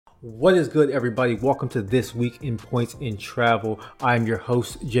What is good, everybody? Welcome to This Week in Points in Travel. I'm your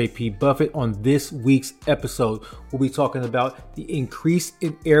host, JP Buffett. On this week's episode, we'll be talking about the increase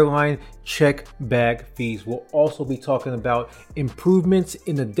in airline check bag fees. We'll also be talking about improvements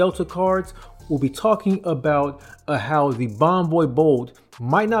in the Delta cards. We'll be talking about how the Bonvoy Bold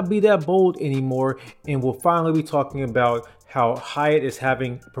might not be that bold anymore. And we'll finally be talking about how Hyatt is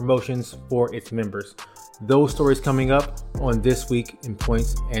having promotions for its members. Those stories coming up on This Week in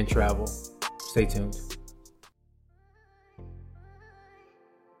Points and Travel. Stay tuned.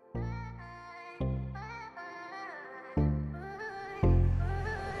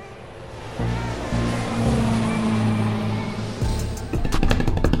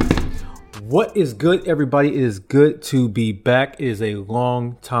 What is good, everybody? It is good to be back. It is a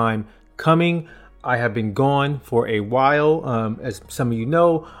long time coming. I have been gone for a while. As some of you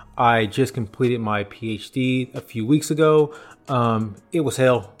know, I just completed my PhD a few weeks ago. It was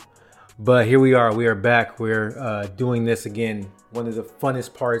hell, but here we are. We are back. We're doing this again. One of the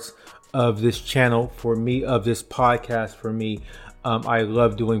funnest parts of this channel for me, of this podcast for me. I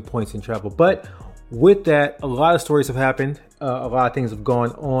love doing points in travel. But with that, a lot of stories have happened. A lot of things have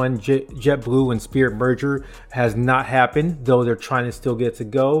gone on. JetBlue and Spirit merger has not happened, though they're trying to still get it to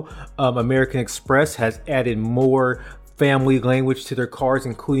go. American Express has added more family language to their cards,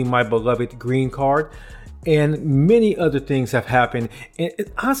 including my beloved green card, and many other things have happened. And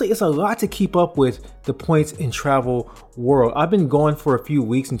honestly, it's a lot to keep up with the points in travel world. I've been gone for a few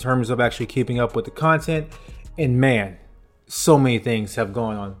weeks in terms of actually keeping up with the content, and man, so many things have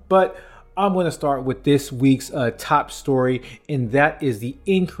gone on. But I'm going to start with this week's top story, and that is the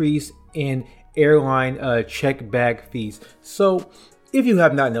increase in airline check bag fees. So if you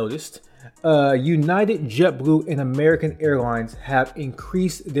have not noticed, United, JetBlue, and American Airlines have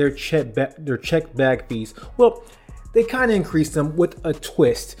increased their check bag fees. Well, they kind of increased them with a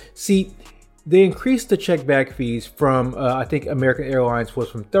twist. See, they increased the check bag fees from, I think American Airlines was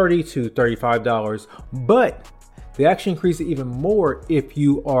from $30 to $35, but they actually increased it even more if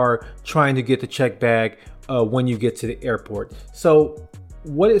you are trying to get the check bag when you get to the airport. So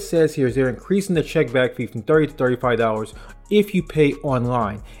what it says here is they're increasing the check bag fee from $30 to $35 if you pay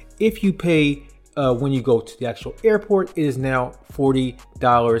online. If you pay when you go to the actual airport, it is now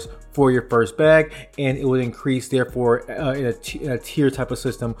 $40 for your first bag, and it would increase therefore in a tier type of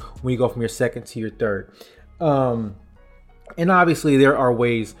system when you go from your second to your third. And obviously there are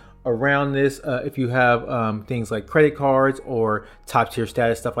ways around this. If you have things like credit cards or top tier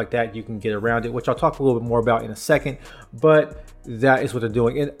status, stuff like that, you can get around it, which I'll talk a little bit more about in a second. But that is what they're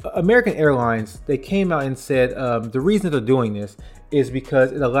doing. And American Airlines, they came out and said the reason they're doing this is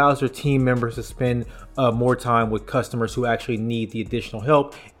because it allows their team members to spend more time with customers who actually need the additional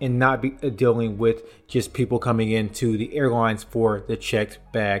help and not be dealing with just people coming into the airlines for the checked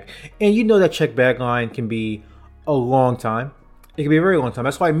bag. And you know that checked bag line can be a long time. It can be a very long time.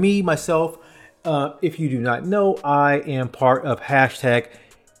 That's why myself, if you do not know, I am part of hashtag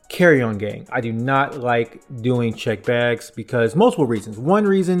carry-on gang. I do not like doing check bags because multiple reasons. One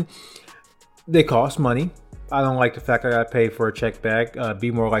reason, they cost money. I don't like the fact that I pay for a check bag.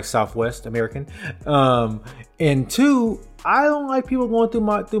 Be more like Southwest American. And two, I don't like people going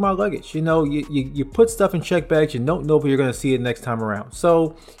through my luggage. You know, you put stuff in check bags, you don't know if you're going to see it next time around.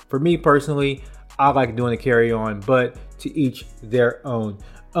 So for me personally, I like doing a carry-on, but to each their own.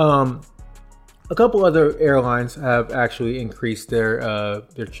 A couple other airlines have actually increased their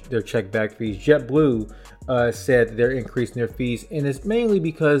check bag fees. JetBlue said they're increasing their fees, and it's mainly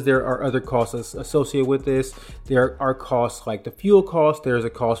because there are other costs associated with this. There are costs like the fuel cost. There's a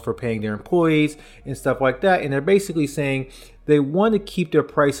cost for paying their employees and stuff like that. And they're basically saying they want to keep their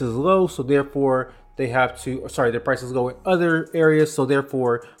prices low, so therefore they have to. Sorry, their prices low in other areas, so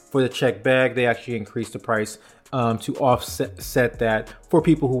therefore for the check bag they actually increase the price to offset that for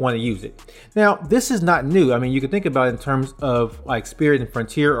people who want to use it. Now, this is not new. I mean, you can think about it in terms of like Spirit and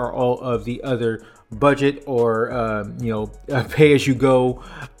Frontier or all of the other budget or pay-as-you-go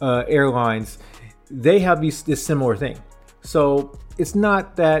airlines. They have this similar thing. So it's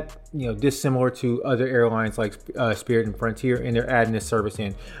not that dissimilar to other airlines like Spirit and Frontier, and they're adding this service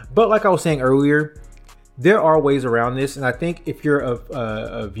in. But like I was saying earlier, there are ways around this, and I think if you're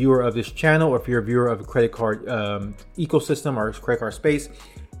a viewer of this channel, or if you're a viewer of a credit card ecosystem or credit card space,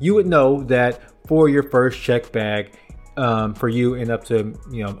 you would know that for your first check bag, for you and up to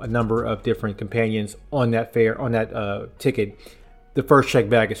a number of different companions on that fare, on that ticket, the first check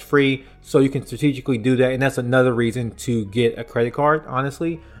bag is free. So you can strategically do that, and that's another reason to get a credit card,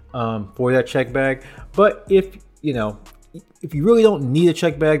 honestly, for that check bag. But if you really don't need a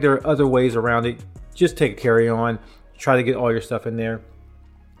check bag, there are other ways around it. Just take a carry-on, try to get all your stuff in there.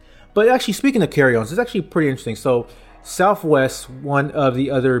 But actually, speaking of carry-ons, it's actually pretty interesting. So Southwest, one of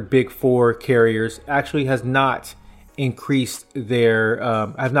the other big four carriers, actually has not increased their,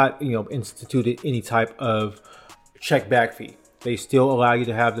 have not, instituted any type of check bag fee. They still allow you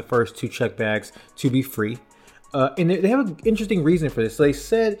to have the first 2 check bags to be free. And they have an interesting reason for this. So they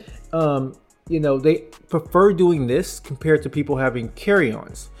said, they prefer doing this compared to people having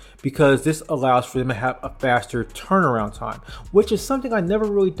carry-ons, because this allows for them to have a faster turnaround time, which is something I never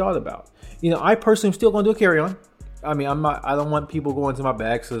really thought about. I personally am still going to do a carry-on. I mean, I don't want people going to my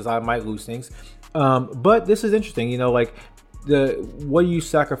bags because I might lose things. But this is interesting, what are you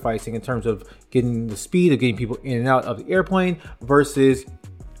sacrificing in terms of getting the speed of getting people in and out of the airplane versus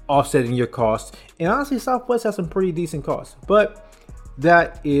offsetting your costs? And honestly, Southwest has some pretty decent costs, but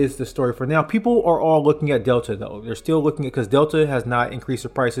that is the story for now. People are all looking at Delta though. They're still looking at, because Delta has not increased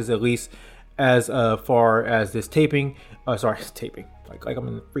their prices, at least as far as this taping. Like I'm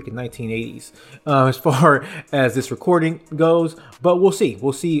in the freaking 1980s as far as this recording goes. But we'll see.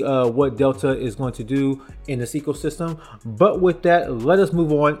 We'll see what Delta is going to do in this ecosystem. But with that, let us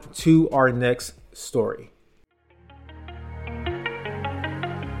move on to our next story.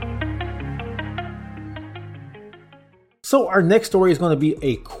 So our next story is going to be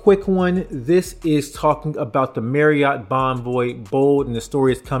a quick one. This is talking about the Marriott Bonvoy Bold, and the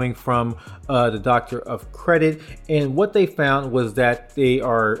story is coming from the Doctor of Credit. And what they found was that they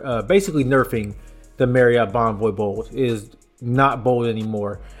are basically nerfing the Marriott Bonvoy Bold. It is not bold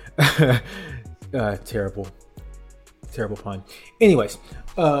anymore. Terrible pun. Anyways,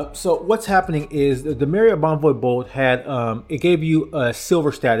 so what's happening is the Marriott Bonvoy Bold had, it gave you a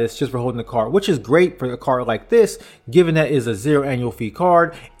silver status just for holding the card, which is great for a card like this, given that it is a 0 annual fee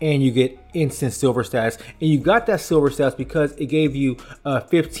card and you get instant silver status. And you got that silver status because it gave you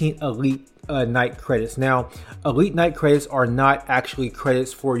 15 elite night credits. Now, elite night credits are not actually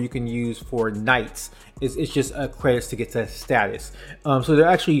credits you can use for nights. It's just credits to get to status. So they're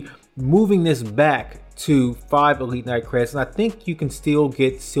actually moving this back to 5 elite night credits, and I think you can still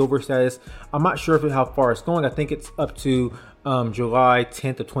get silver status. I'm not sure how far it's going. I think it's up to July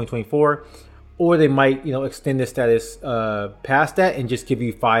 10th of 2024, or they might extend the status past that and just give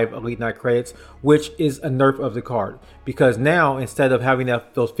you 5 elite night credits, which is a nerf of the card, because now instead of having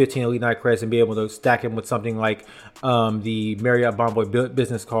those 15 elite night credits and be able to stack them with something like the Marriott Bonvoy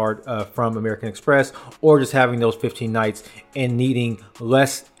business card from American Express, or just having those 15 nights and needing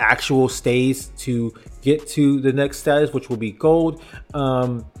less actual stays to get to the next status, which will be gold,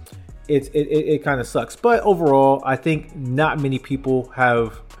 it kind of sucks. But overall, I think not many people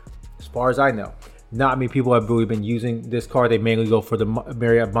have, as far as I know, not many people have really been using this card. They mainly go for the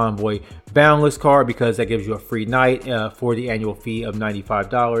Marriott Bonvoy Boundless card because that gives you a free night for the annual fee of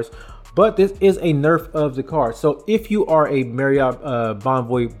 $95. But this is a nerf of the card. So if you are a Marriott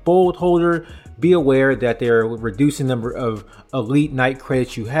Bonvoy Bold holder, be aware that they're reducing the number of elite night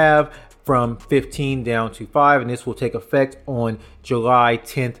credits you have from 15 down to 5, and this will take effect on July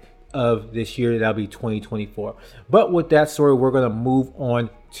 10th of this year. That'll be 2024. But with that story, we're going to move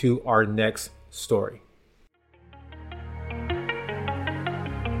on to our next story.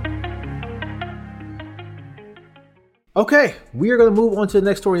 Okay, we are going to move on to the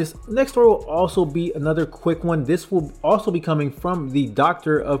next story. This next story will also be another quick one. This will also be coming from the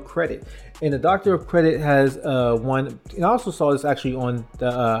Doctor of Credit. And the Doctor of Credit has one, and I also saw this actually on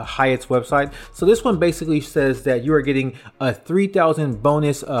the Hyatt's website. So this one basically says that you are getting 3,000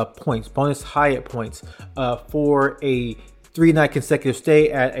 bonus Hyatt points for a 3-night consecutive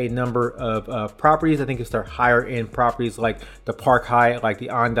stay at a number of properties. I think it's their higher end properties like the Park Hyatt, like the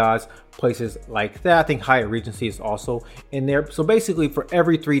Andaz, places like that. I think Hyatt Regency is also in there. So basically for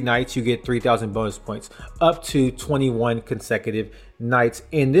every 3 nights, you get 3,000 bonus points up to 21 consecutive nights.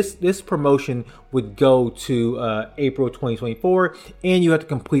 And this promotion would go to April 2024, and you have to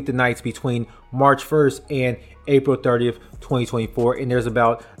complete the nights between March 1st and April 30th, 2024. And there's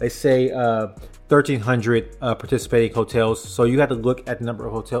about, they say, 1,300 participating hotels. So you have to look at the number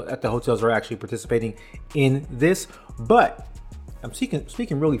of hotels that are actually participating in this. But I'm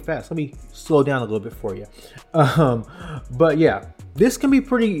speaking really fast. Let me slow down a little bit for you. But yeah, this can be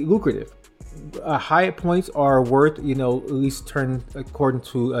pretty lucrative. Hyatt points are worth, at least according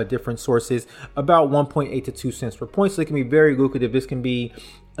to different sources, about 1.8 to 2 cents per point. So they can be very lucrative. This can be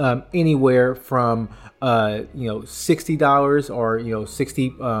anywhere from $60 or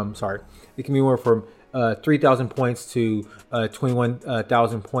 60. It can be anywhere from 3,000 points to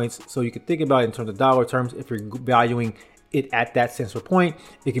 21,000 points. So you could think about it in terms of dollar terms. If you're valuing it at that cents per point,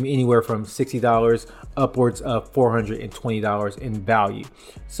 it can be anywhere from $60 upwards of $420 in value.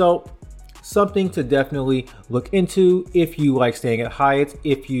 So something to definitely look into if you like staying at Hyatt.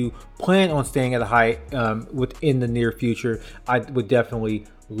 If you plan on staying at a Hyatt within the near future, I would definitely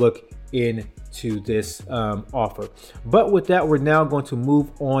look into this offer. But with that, we're now going to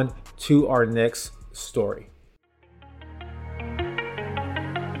move on to our next story.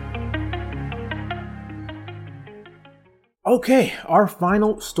 Okay, our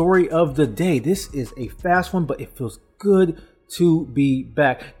final story of the day. This is a fast one, but it feels good to be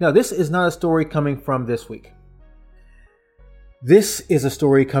back. Now, this is not a story coming from this week. This is a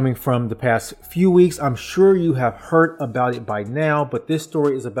story coming from the past few weeks. I'm sure you have heard about it by now, but this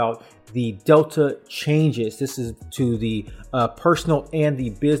story is about the Delta changes. This is to the personal and the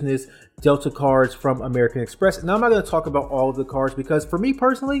business Delta cards from American Express. And I'm not going to talk about all of the cards because for me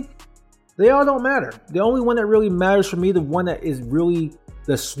personally, they all don't matter. The only one that really matters for me, the one that is really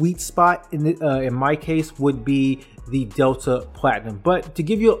the sweet spot in my case, would be the Delta Platinum. But to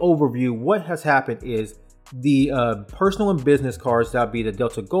give you an overview, what has happened is the personal and business cards, that would be the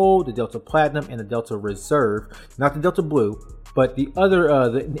Delta Gold, the Delta Platinum, and the Delta Reserve, not the Delta Blue, but the other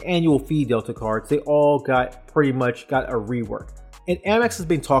the annual fee Delta cards, they all pretty much got a rework. And Amex has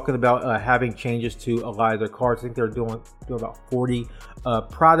been talking about having changes to a lot of their cards. I think they're doing about 40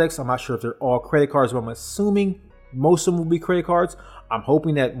 products. I'm not sure if they're all credit cards, but I'm assuming most of them will be credit cards. I'm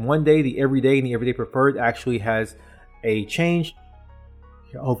hoping that one day the Everyday and the Everyday Preferred actually has a change.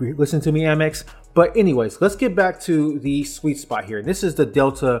 I hope you listen to me, Amex. But anyways, let's get back to the sweet spot here. This is the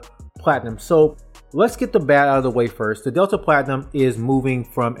Delta Platinum. So let's get the bad out of the way first. The Delta Platinum is moving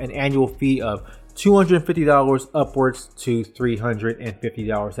from an annual fee of $250 upwards to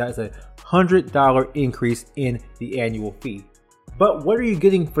 $350. That is a $100 increase in the annual fee. But what are you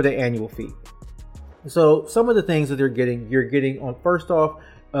getting for the annual fee? So some of the things that you're getting on, first off,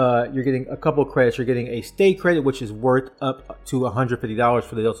 you're getting a couple of credits. You're getting a stay credit, which is worth up to $150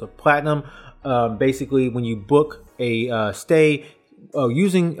 for the Delta Platinum. Basically, when you book a stay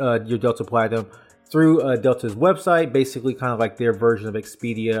using your Delta Platinum through Delta's website, basically kind of like their version of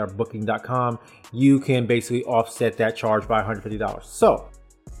Expedia or Booking.com, you can basically offset that charge by $150. So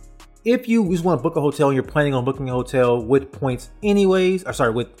if you just want to book a hotel and you're planning on booking a hotel with points anyways,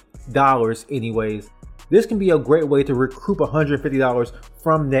 with dollars anyways, this can be a great way to recoup $150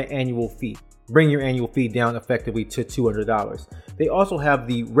 from that annual fee. Bring your annual fee down effectively to $200. They also have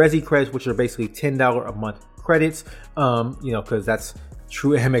the Resi credits, which are basically $10 a month credits. Because that's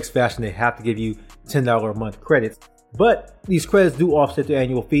true Amex fashion. They have to give you $10 a month credits. But these credits do offset the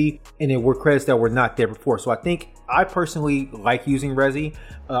annual fee, and there were credits that were not there before. So I personally like using Resi.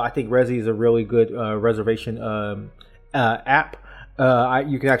 I think Resi is a really good reservation app.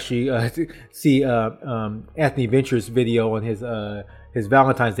 You can actually see Anthony Venture's video on his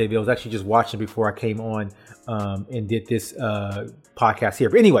Valentine's Day video. I was actually just watching before I came on and did this podcast here.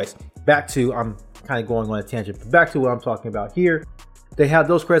 But anyways, I'm kind of going on a tangent. But back to what I'm talking about here. They have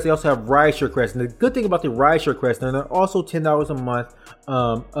those credits. They also have rideshare credits. And the good thing about the rideshare credits, they're also $10 a month,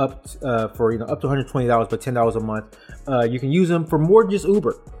 up to $120, but $10 a month. You can use them for more than just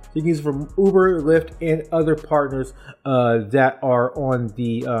Uber. You can use it for Uber, Lyft, and other partners that are on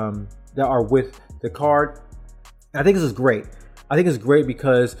the that are with the card. I think this is great. I think it's great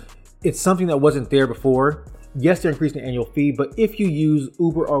because it's something that wasn't there before. Yes, they're increasing the annual fee, but if you use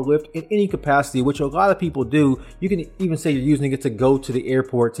Uber or Lyft in any capacity, which a lot of people do, you can even say you're using it to go to the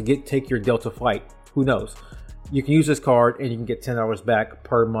airport to take your Delta flight. Who knows? You can use this card and you can get $10 back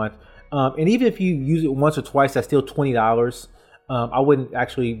per month. And even if you use it once or twice, that's still $20. I wouldn't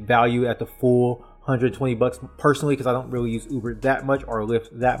actually value at the full $120 personally because I don't really use Uber that much or Lyft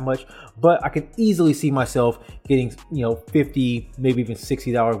that much, but I can easily see myself getting $50, maybe even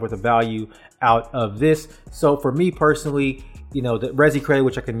 $60 worth of value out of this. So for me personally, the Resi credit,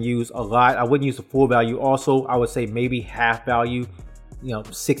 which I can use a lot, I wouldn't use the full value. Also, I would say maybe half value,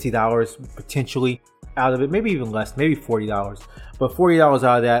 $60 potentially out of it, maybe even less, maybe $40. But $40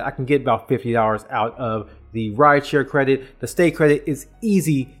 out of that, I can get about $50 out of the rideshare credit. The stay credit is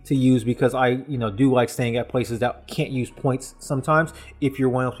easy to use because I do like staying at places that can't use points sometimes. If you're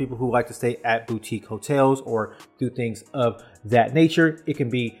one of those people who like to stay at boutique hotels or do things of that nature, it can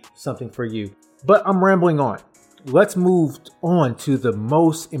be something for you. But I'm rambling on. Let's move on to the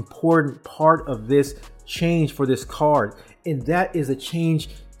most important part of this change for this card, and that is a change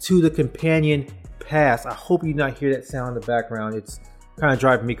to the companion pass. I hope you not hear that sound in the background. It's kind of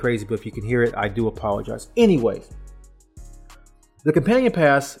driving me crazy, but if you can hear it, I do apologize. Anyways, the companion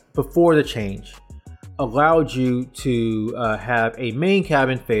pass before the change allowed you to have a main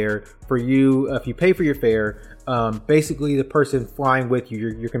cabin fare for you. If you pay for your fare, basically the person flying with you,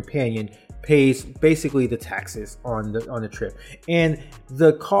 your companion, pays basically the taxes on the trip. And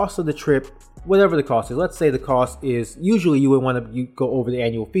the cost of the trip, whatever the cost is, let's say the cost is, usually you would want to go over the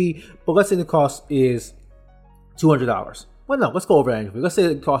annual fee, but let's say the cost is $200. Well, no, let's go over the annual fee. Let's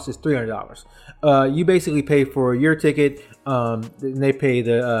say the cost is $300. You basically pay for your ticket, and they pay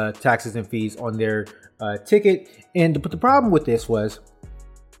the taxes and fees on their ticket. But the problem with this was,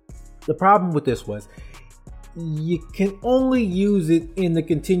 you can only use it in the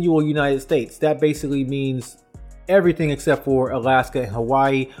continual United States. That basically means everything except for Alaska and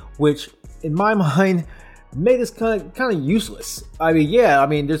Hawaii, which in my mind made this kind of useless. I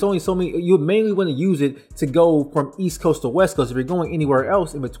mean, there's only so many. You mainly want to use it to go from East Coast to West Coast. If you're going anywhere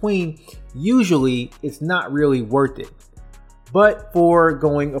else in between, usually it's not really worth it. But for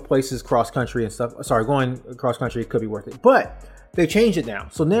going places cross country and stuff, going cross country, it could be worth it. But they changed it now.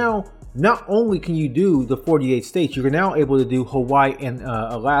 So now, not only can you do the 48 states, you're now able to do Hawaii and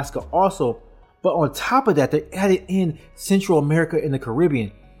Alaska also. But on top of that, they added in Central America and the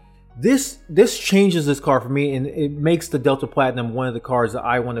Caribbean. This changes this car for me, and it makes the Delta Platinum one of the cars that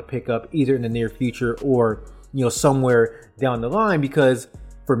I want to pick up either in the near future or somewhere down the line. Because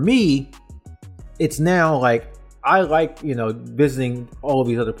for me, it's now like, I like, visiting all of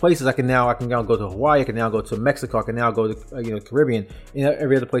these other places. I can now go to Hawaii. I can now go to Mexico. I can now go to Caribbean and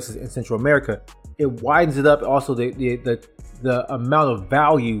every other places in Central America. It widens it up. Also, the amount of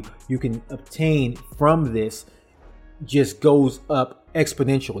value you can obtain from this just goes up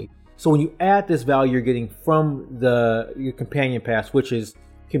exponentially. So when you add this value you're getting from your companion pass, which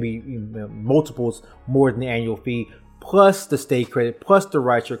can be multiples more than the annual fee, plus the state credit, plus the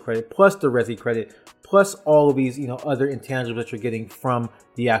rideshare credit, plus the Resi credit, plus all of these, other intangibles that you're getting from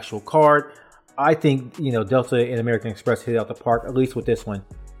the actual card. I think, Delta and American Express hit out the park, at least with this one.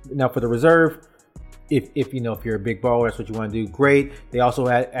 Now for the Reserve, if you're a big baller, that's what you want to do, great. They also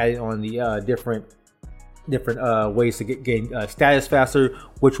added on the different ways to gain status faster,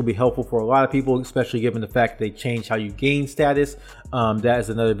 which will be helpful for a lot of people, especially given the fact they changed how you gain status. That is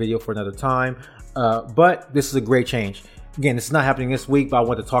another video for another time. But this is a great change. Again, this is not happening this week, but I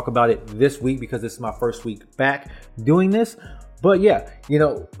want to talk about it this week because this is my first week back doing this. But yeah,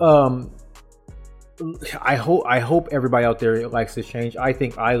 I hope everybody out there likes this change. I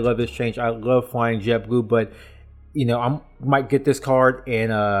think I love this change. I love flying JetBlue, but I might get this card,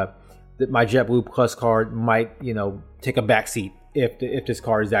 and my JetBlue Plus card might take a backseat if this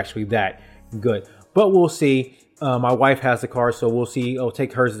card is actually that good. But we'll see. My wife has the car, so we'll see. I'll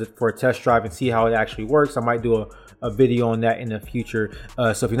take hers for a test drive and see how it actually works. I might do a video on that in the future.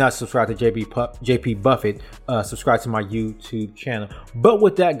 So if you're not subscribed to JP Buffett, subscribe to my YouTube channel. But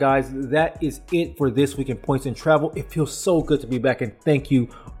with that, guys, that is it for this week in Points and Travel. It feels so good to be back, and thank you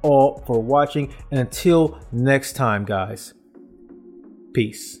all for watching. And until next time, guys,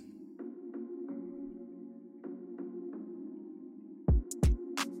 peace.